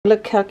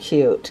Look how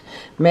cute.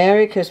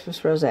 Merry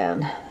Christmas,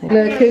 Roseanne.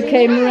 Look who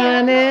came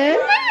running.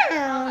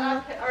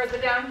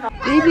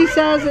 Phoebe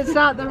says it's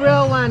not the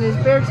real one. His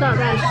beard's not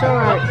that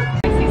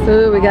short.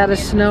 Ooh, we got a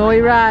snowy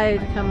ride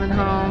coming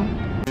home.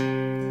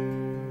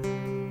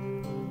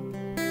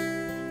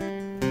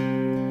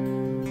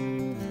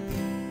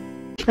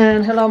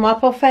 And hello,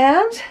 Mapo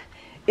fans.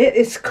 It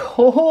is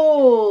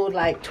cold,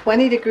 like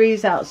 20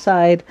 degrees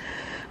outside.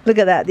 Look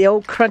at that, the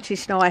old crunchy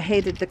snow. I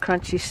hated the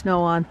crunchy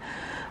snow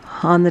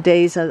on the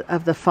days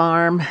of the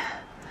farm. It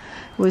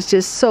was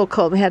just so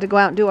cold. We had to go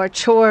out and do our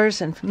chores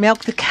and milk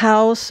the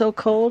cows, so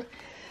cold.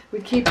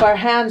 We keep our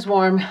hands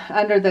warm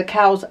under the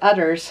cow's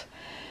udders.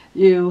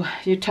 You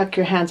tuck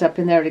your hands up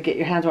in there to get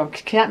your hands warm.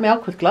 You can't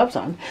milk with gloves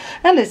on.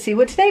 And let's see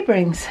what today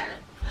brings.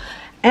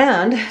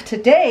 And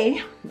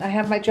today, I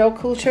have my Joe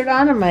Cool shirt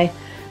on and my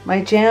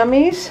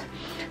jammies.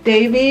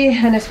 Davey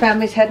and his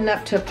family's heading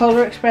up to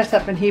Polar Express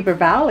up in Heber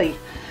Valley.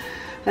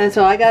 And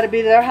so I got to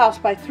be to their house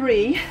by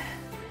 3.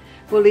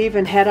 We'll leave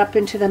and head up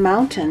into the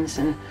mountains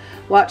and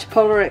watch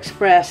Polar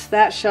Express.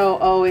 That show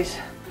always,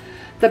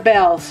 the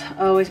bells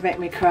always make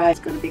me cry. It's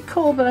going to be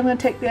cold, but I'm going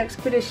to take the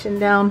expedition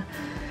down.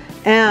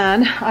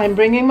 And I'm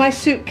bringing my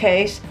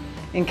suitcase.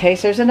 In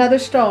case there's another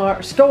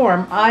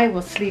storm, I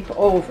will sleep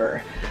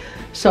over.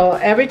 So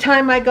every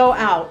time I go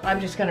out, I'm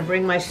just going to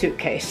bring my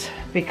suitcase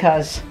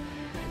because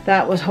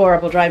that was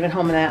horrible driving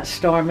home in that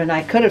storm, and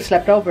I could have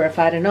slept over if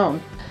I'd have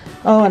known.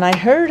 Oh, and I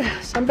heard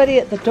somebody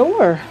at the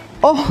door.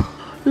 Oh,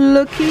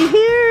 looky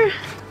here.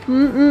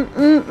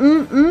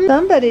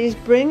 Somebody's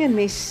bringing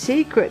me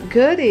secret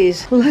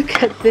goodies.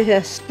 Look at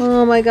this.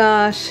 Oh my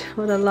gosh,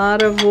 what a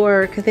lot of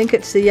work. I think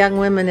it's the young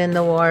women in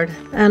the ward.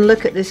 And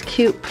look at this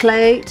cute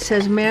plate. It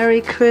says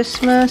Merry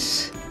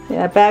Christmas.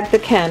 Yeah, I bagged the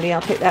candy.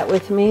 I'll take that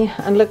with me.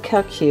 And look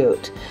how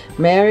cute.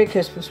 Merry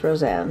Christmas,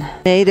 Roseanne.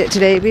 Made it to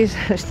Daveys.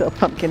 There's still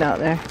pumpkin out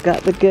there.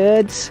 Got the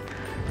goods.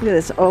 Look at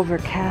this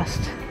overcast.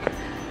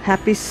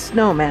 Happy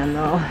snowman,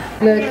 though.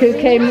 Look who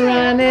came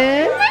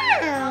running.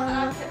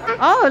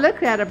 Oh, look,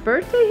 we had a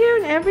birthday here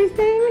and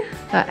everything.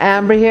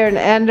 Amber here and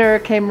Ender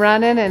came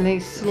running and he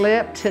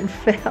slipped and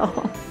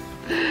fell.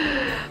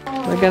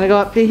 We're gonna go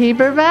up to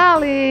Heber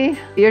Valley.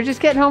 You're just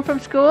getting home from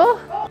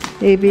school?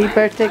 Evie,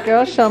 birthday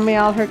girl, show me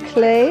all her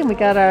clay. We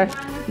got our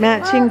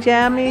matching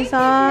jammies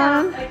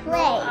on.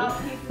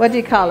 What do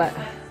you call it?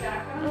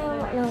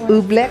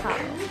 Oobleck?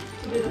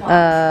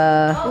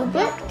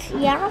 Oobleck?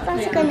 Yeah,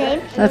 that's a good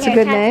name. That's a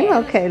good name?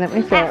 Okay, let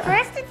me feel it. At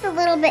first it's a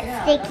little bit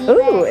sticky.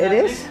 Ooh, it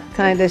is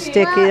kind of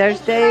sticky. There's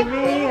Davey.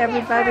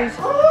 Everybody's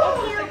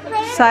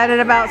excited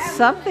about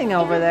something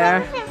over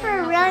there. For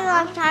a really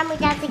long time, we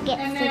got to get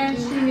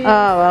sticky.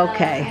 Oh,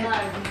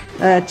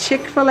 okay.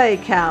 Chick-fil-A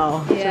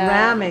cow.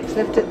 Ceramics.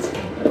 Lift it.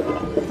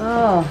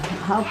 Oh,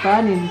 how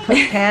fun. You can put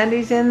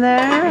candies in there.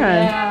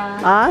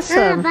 And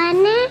awesome.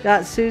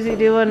 Got Susie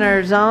doing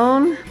her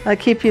zone. I'll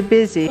keep you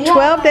busy.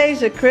 12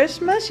 days of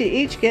Christmas. You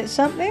each get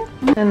something.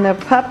 And the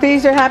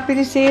puppies are happy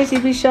to see us.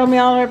 Evie showed me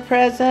all her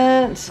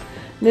presents.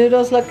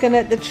 Noodles looking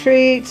at the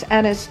treats.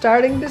 And it's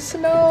starting to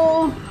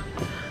snow.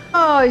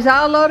 Oh, he's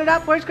all loaded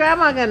up. Where's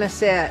Grandma going to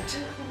sit?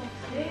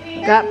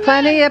 Got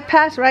plenty of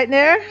pass right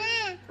there?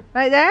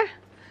 Right there?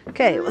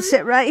 Okay, we'll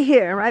sit right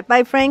here, right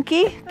by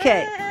Frankie.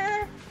 Okay.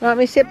 Want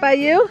me to sit by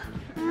you?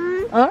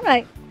 All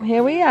right,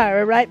 here we are.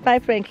 We're right by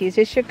Frankie. Is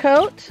this your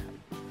coat?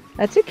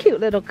 That's a cute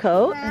little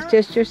coat. It's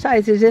just your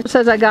size. It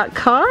says I got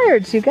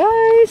cards, you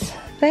guys.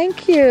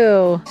 Thank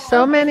you.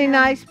 So many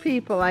nice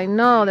people. I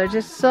know, they're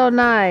just so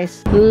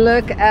nice.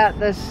 Look at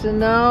the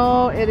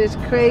snow. It is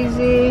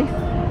crazy.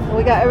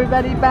 We got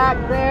everybody back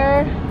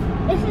there.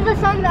 This is the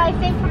song that I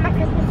sing for my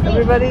Christmas tree.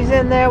 Everybody's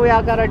in there. We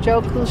all got our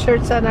Joe Cool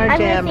shirts and our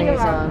jammies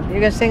on.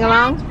 You're going to sing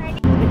along?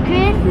 The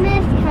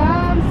Christmas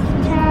comes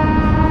to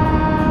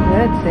town.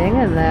 Good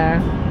singing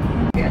there.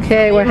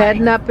 Okay, we're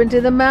heading up into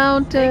the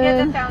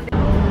mountain.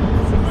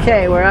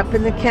 Okay, we're up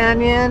in the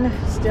canyon.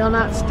 Still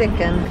not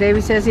sticking.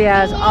 Davey says he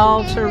has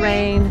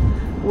all-terrain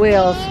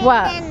wheels.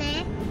 What?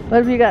 What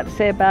have you got to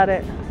say about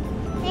it?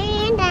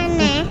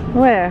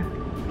 Where?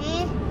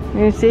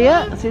 You see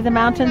it? See the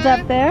mountains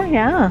up there?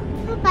 Yeah.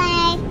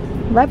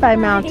 Bye-bye,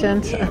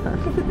 mountains.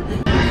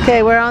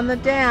 Okay, we're on the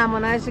dam.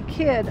 When I was a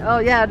kid, oh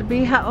yeah, to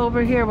be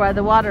over here where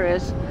the water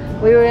is,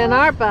 we were in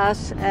our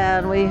bus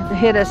and we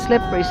hit a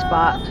slippery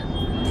spot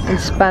and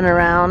spun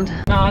around.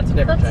 No, that's a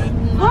different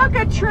train. Look,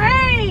 a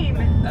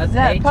train! That's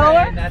that a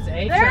Polar? train. That's a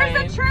train.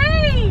 There's a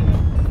train!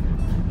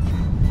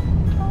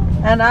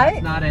 And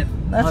That's not it.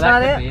 That's oh, not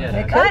that it. Could be it.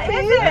 It could That be.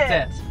 is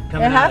That's it.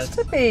 It has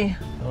to be.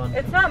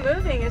 It's not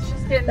moving, it's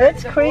just getting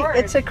It's board.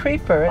 It's a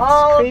creeper. It's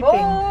All creeping.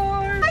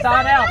 aboard! I saw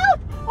an elf.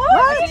 Oh,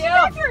 What? I see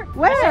elf.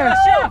 Where?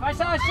 I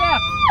saw a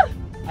chef.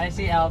 I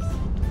see elves.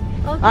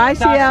 I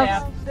see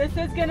elves. This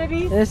is gonna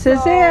be This so is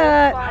it.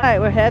 fun. All right,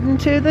 we're heading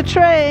to the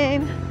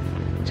train.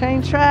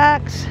 Train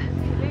tracks.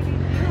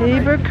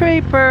 Heber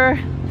Creeper.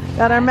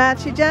 Got our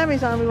matchy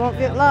jammies on. We won't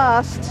get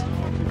lost.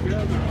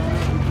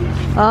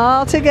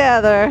 All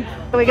together.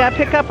 We got to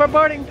pick up our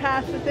boarding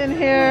passes in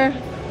here.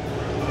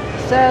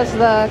 Says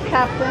the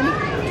captain.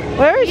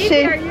 Where is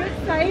she? Are you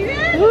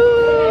excited?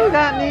 Woo, we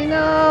got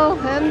Nino,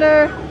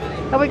 Ender.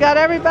 Have we got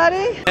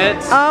everybody?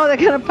 Oh, they're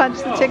gonna punch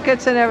the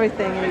tickets and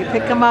everything. You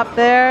pick them up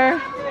there.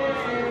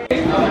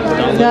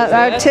 Got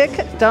our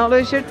ticket. Don't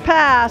lose your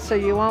pass or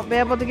you won't be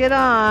able to get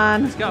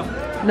on. Let's go.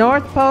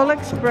 North Pole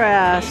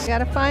Express.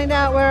 Gotta find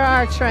out where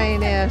our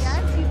train is.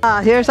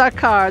 Here's our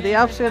car. The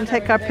elves are gonna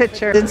take our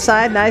picture.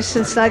 Inside, nice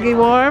and snuggy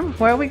warm.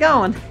 Where are we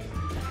going?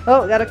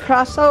 Oh, we gotta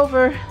cross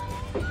over.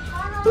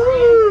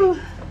 Woo.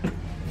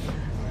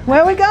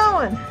 Where are we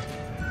going?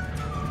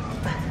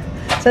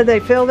 So they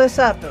fill this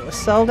up. It was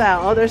sold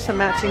out. Oh, there's some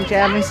matching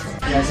jammies.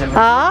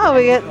 Ah,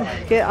 we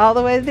get all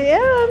the way to the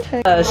end.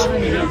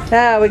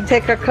 Yeah, we can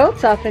take our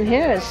coats off in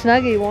here. It's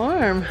snuggy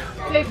warm.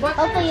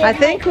 I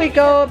think we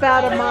go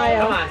about a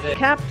mile.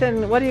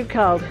 Captain, what are you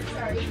called?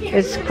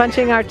 Is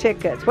punching our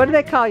tickets. What do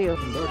they call you?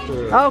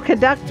 Oh,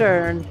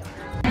 conductor.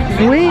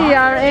 We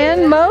are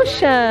in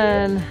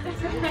motion.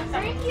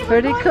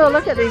 Pretty cool.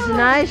 Look at these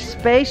nice,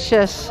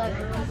 spacious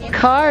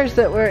cars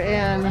that we're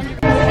in.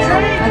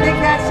 I think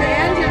that's the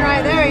engine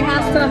right there. He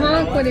has to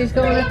honk when he's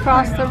going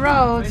across the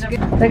roads.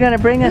 They're going to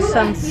bring us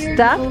some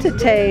stuff to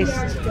taste.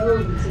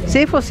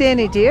 See if we'll see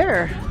any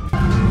deer.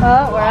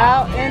 Oh, we're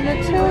out in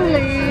the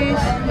tulies,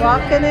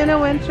 walking in a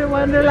winter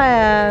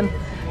wonderland.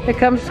 Here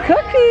comes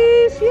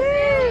cookies,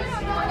 yes.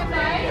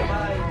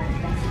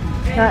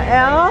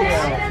 Elves.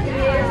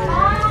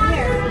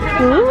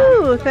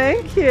 Ooh,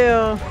 thank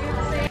you.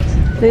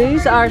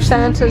 These are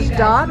Santa's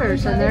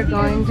daughters, and they're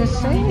going to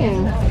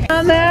sing.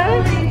 On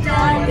there,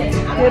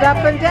 get up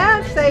and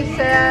dance, they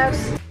said.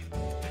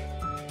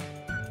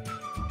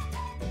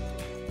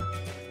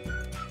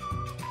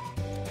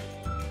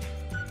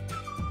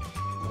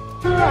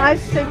 Oh, I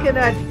was thinking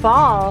I'd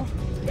fall.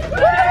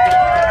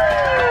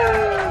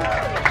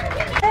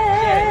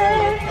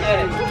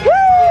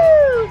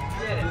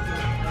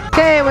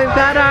 Okay, we've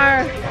got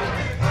our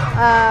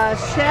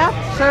chef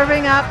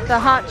serving up the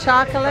hot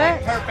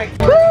chocolate.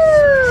 Perfect. Woo!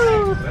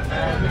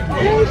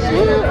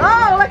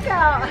 Oh, look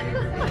out!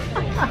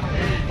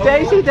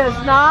 Daisy does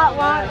not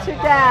want to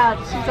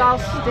dance. She's all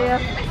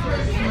stiff.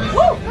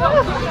 Woo!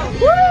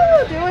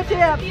 Woo! Do a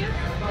dip.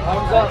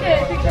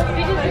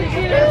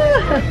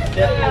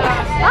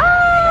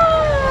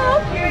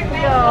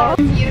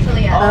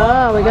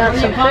 Oh, we got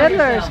some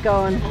fiddlers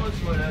going.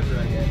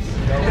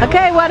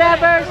 Okay,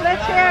 whatever.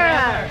 Let's hear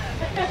it.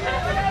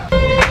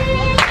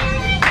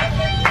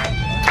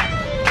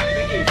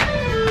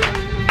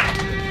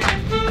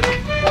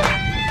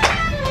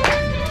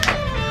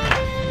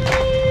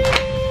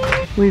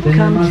 We've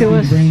come to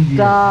a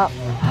stop.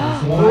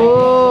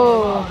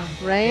 Oh,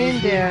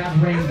 reindeer.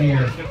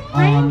 Reindeer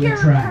on the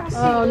tracks.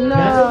 Oh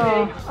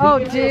no. Oh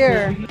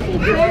dear.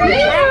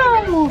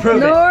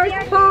 Prove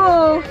North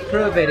Pole. it.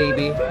 Prove it,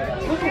 Evie.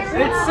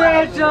 It's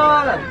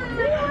Santa.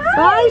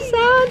 Bye,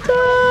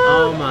 Santa.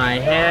 Oh my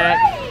heck.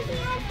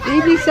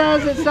 Evie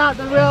says it's not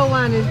the real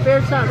one. His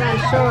beard's not that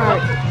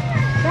short.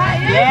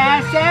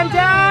 Yeah,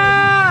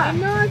 Santa!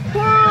 North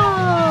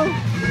Pole.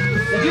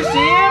 Did you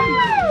see him?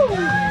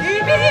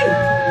 Evie!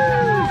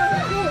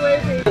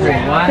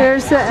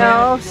 Here's the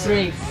elves.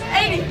 83.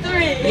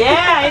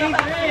 Yeah,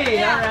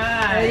 83. All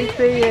right.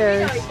 83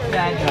 years.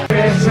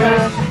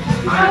 Christmas.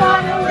 I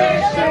want to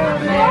wish you a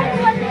Merry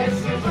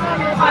Christmas.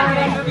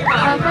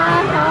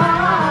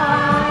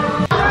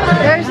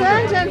 There's the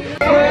engine.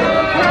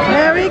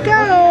 There he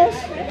goes.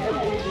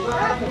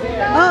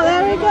 Oh,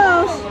 there he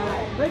goes.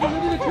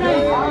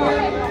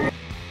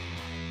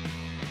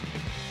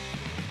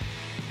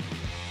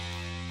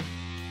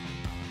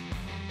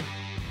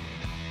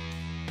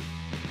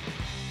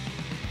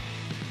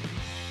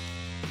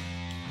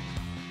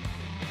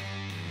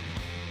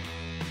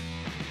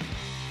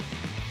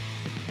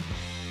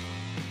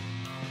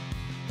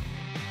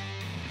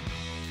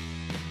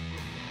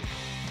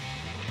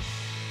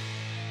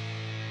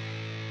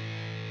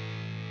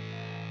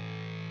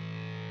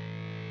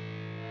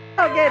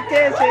 Don't get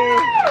dizzy.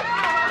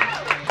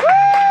 Woo!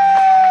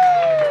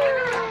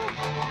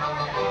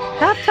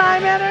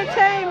 Halftime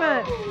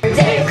entertainment.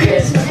 Day of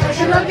Christmas,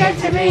 Look at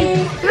to me.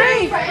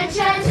 3.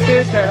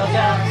 Cheers, turtle.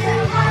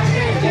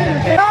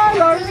 Oh,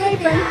 Lord,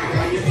 sleeping.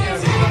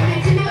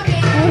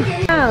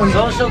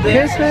 Social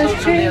dance. Christmas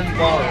Social tree. dance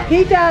ball.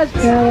 He does.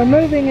 Now we're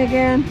moving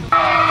again.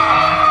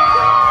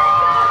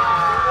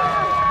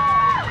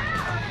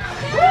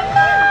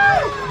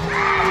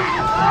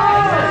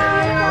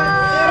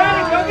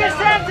 Go get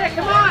Santa,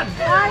 come on!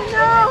 I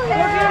know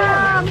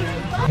him.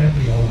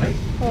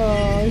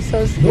 Oh, he's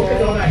so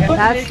scared.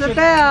 That's the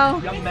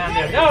bell. Young man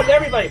there. Now,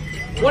 everybody,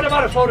 what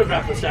about a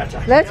photograph with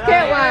Santa? Let's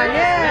get one,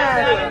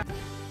 yeah.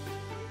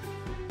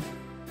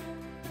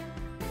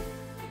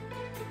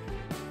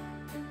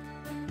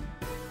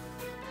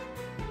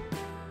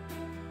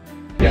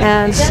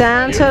 And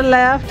Santa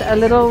left a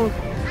little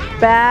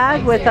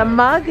bag with a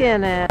mug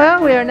in it.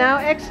 Well, we are now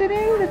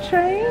exiting the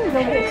train.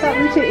 Go get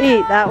something to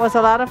eat. That was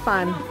a lot of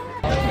fun.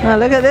 Now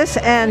look at this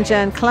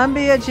engine,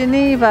 Columbia,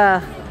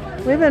 Geneva.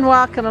 We've been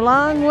walking a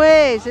long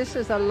ways. This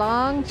is a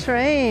long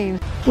train.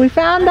 We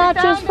found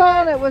Archer's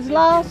phone. It was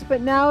lost,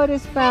 but now it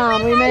is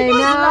found. We may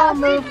now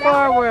move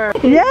forward.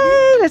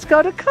 Yay! Let's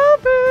go to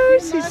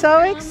Culvers. He's so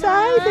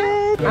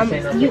excited.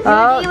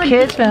 Oh,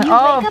 kids!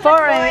 Oh,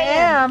 4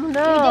 a.m.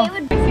 No.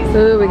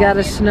 Ooh, we got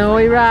a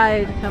snowy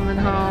ride coming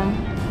home.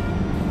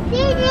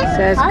 It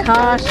says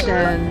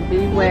caution,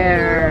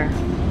 beware.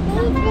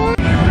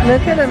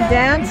 Look at them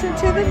dancing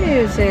to the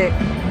music.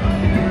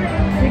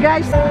 You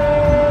guys,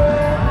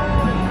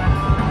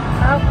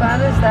 how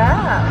fun is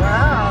that?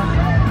 Wow.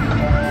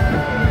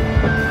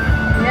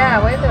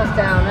 Yeah, windows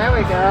down. There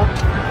we go.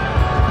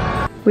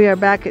 We are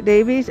back at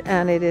Daveys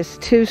and it is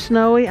too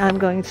snowy. I'm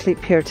going to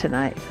sleep here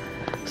tonight.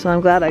 So I'm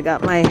glad I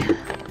got my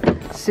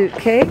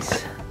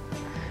suitcase.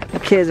 The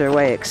kids are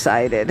way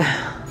excited.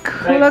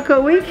 Look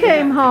what we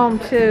came home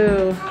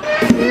to.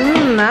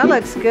 That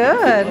looks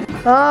good.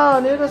 Oh,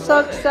 Noodle's so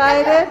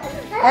excited.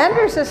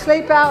 Ender's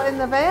asleep out in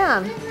the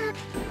van.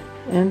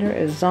 Ender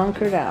is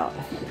zonkered out.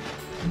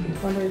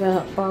 Wonder he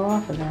doesn't fall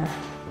off of there.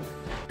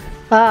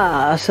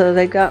 Ah, so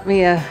they got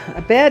me a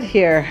bed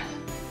here.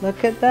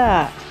 Look at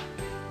that.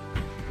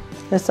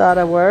 This ought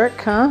to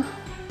work, huh?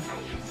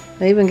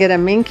 They even get a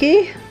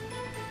minky.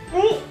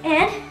 Wait,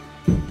 and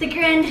the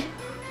grand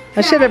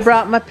I should have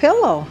brought my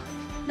pillow.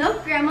 No,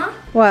 Grandma.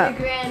 What?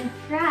 The grand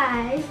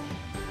prize,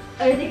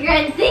 or the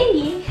grand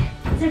thingy,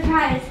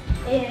 surprise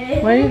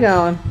is... Where are you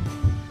going?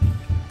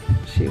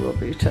 She will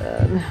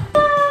return.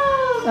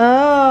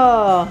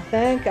 Oh,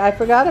 I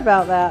forgot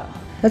about that.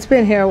 That's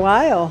been here a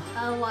while.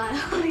 A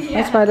while,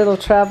 yeah. That's my little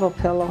travel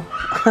pillow.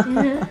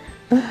 Yeah.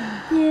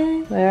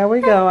 There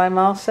we go. I'm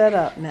all set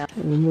up now.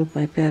 Let me move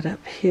my bed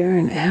up here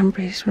in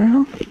Ambry's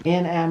room. Me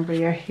and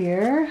Ambry are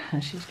here,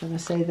 and she's going to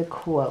say the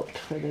quote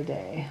for the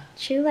day.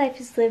 True life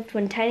is lived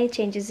when tiny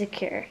changes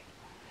occur.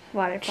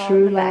 Waterfall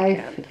True in the life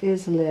background.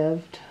 is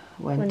lived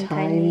when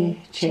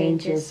tiny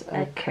changes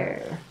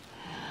occur.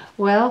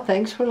 Well,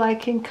 thanks for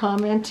liking,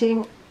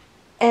 commenting,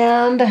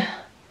 and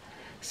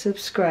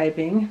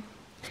subscribing.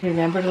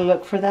 Remember to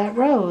look for that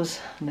rose.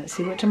 Let's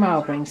see what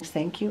tomorrow brings.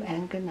 Thank you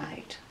and good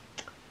night.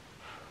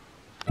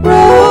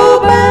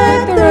 Roll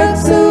back the rug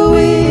so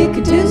we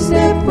could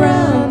two-step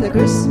round the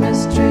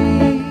Christmas tree.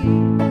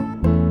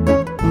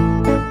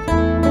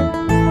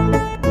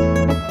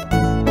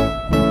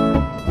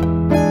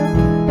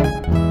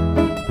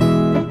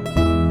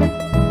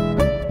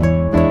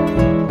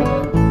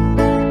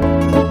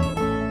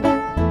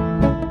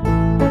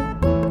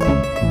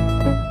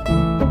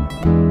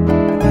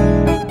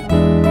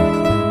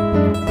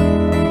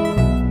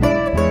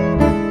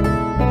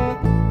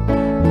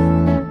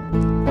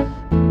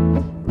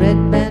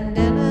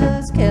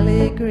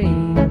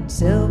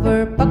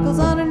 Silver buckles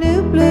on her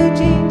new blue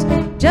jeans,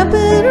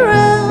 jumping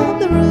around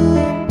the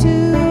room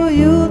to a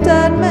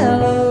Yuletide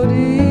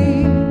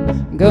melody.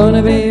 I'm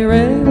gonna be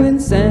ready when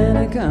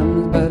Santa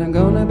comes, but I'm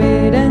gonna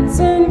be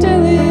dancing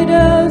till he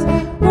does.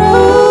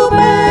 Roll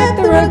back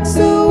the rug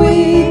so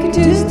we can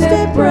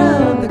two-step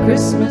round the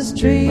Christmas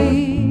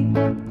tree.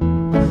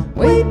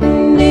 Wait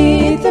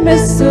beneath the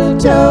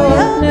mistletoe,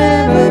 you'll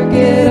never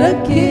get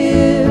a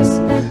kiss.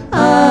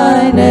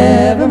 I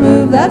never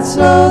move that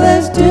slow,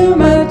 there's too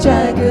much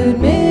I could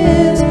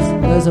miss.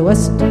 'Cause a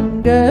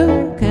western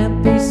girl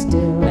can't be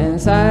still, and a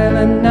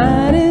silent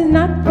night is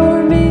not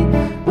for me.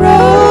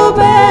 Roll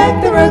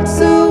back the rug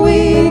so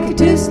we can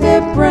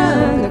two-step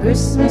round the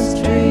Christmas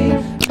tree.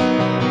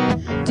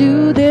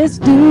 Do this,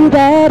 do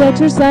that,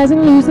 exercise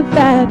and lose the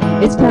fat.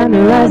 It's time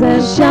to rise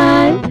and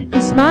shine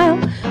and smile.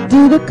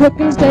 Do the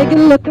cooking, take a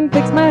look and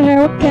fix my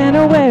hair. What can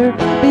I wear?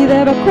 Be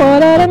there by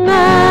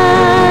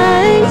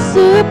 9:15.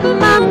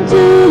 Supermom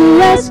to the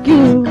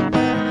rescue.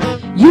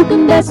 You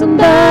can bet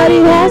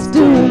somebody has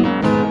to.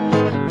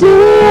 Do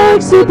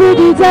work super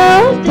deeds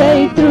all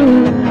day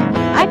through.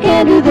 I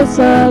can't do this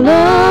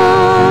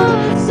alone,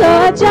 so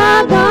I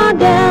jog on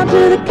down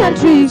to the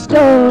country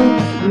store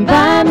and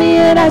buy me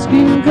an ice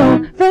cream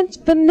cone, French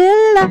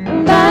vanilla,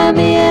 and buy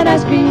me an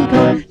ice cream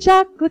cone,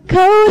 chocolate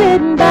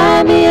coated, and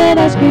buy me an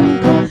ice cream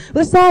cone,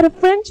 with a side of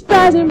French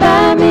fries, and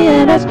buy me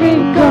an ice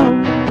cream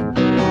cone.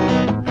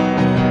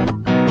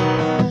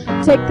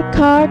 Take the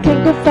car,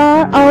 can't go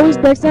far, always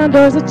breaks down,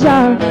 doors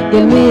ajar.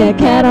 Give me a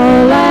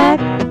Cadillac.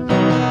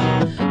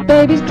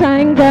 Baby's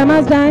crying,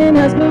 grandma's dying,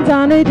 husband's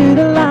on to do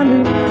the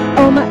laundry.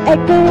 Oh, my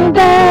aching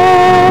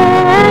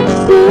back,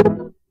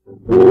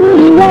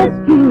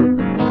 rescue.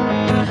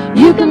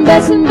 You can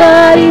bet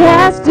somebody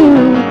has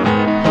to.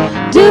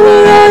 Do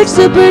heroic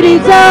super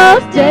deeds all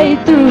day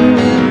through.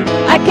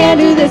 I can't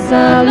do this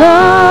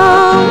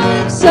alone,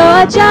 so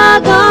I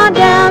jog on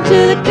down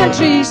to the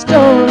country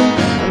store.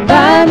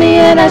 Buy me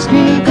an ice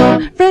cream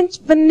cone, French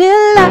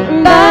vanilla,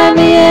 and buy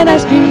me an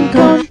ice cream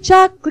cone,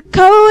 chocolate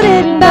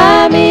coated, and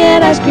buy me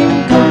an ice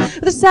cream cone,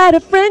 with a side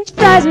of French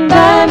fries, and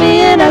buy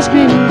me an ice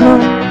cream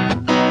cone.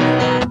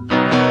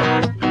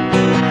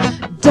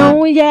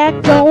 Don't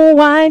yak, don't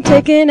whine,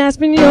 take an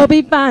aspirin, you'll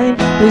be fine.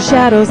 Blue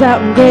shadows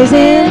out and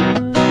grazing.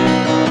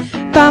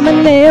 Buy my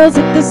nails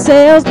at the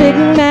sales, Big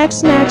Mac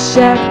snack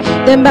shack.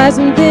 Then buy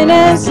some thin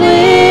and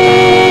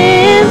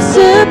slim.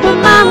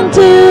 Supermom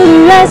to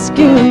the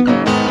rescue.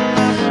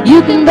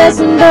 You can bet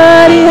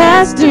somebody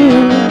has to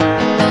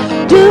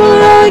do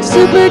heroic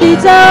super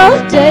deeds all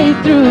day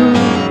through.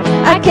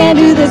 I can't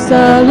do this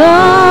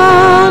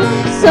alone,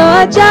 so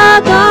I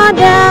jog on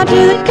down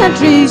to the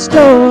country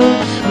store.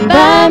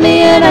 Buy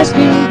me an ice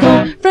cream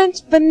cone,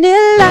 French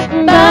vanilla.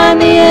 Buy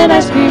me an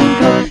ice cream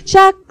cone,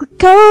 chocolate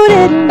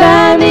coated.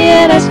 Buy me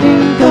an ice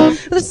cream cone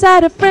with a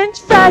side of French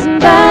fries.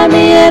 And buy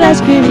me an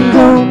ice cream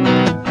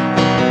cone.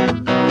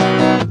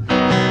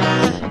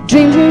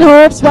 Dreams and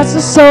hopes, watch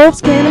the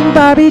soaps, Ken and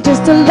Barbie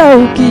just a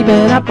low,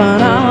 keeping up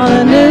on all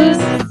the news.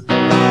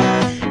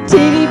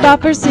 Teeny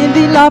bopper,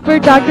 Cindy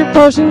Lauper, Dr.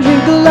 Potion,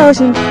 drink the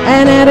lotion,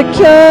 and add a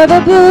cure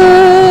the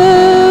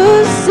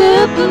blues.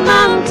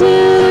 Supermom to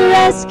the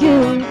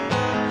rescue.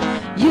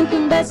 You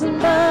can bet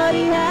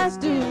somebody has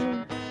to.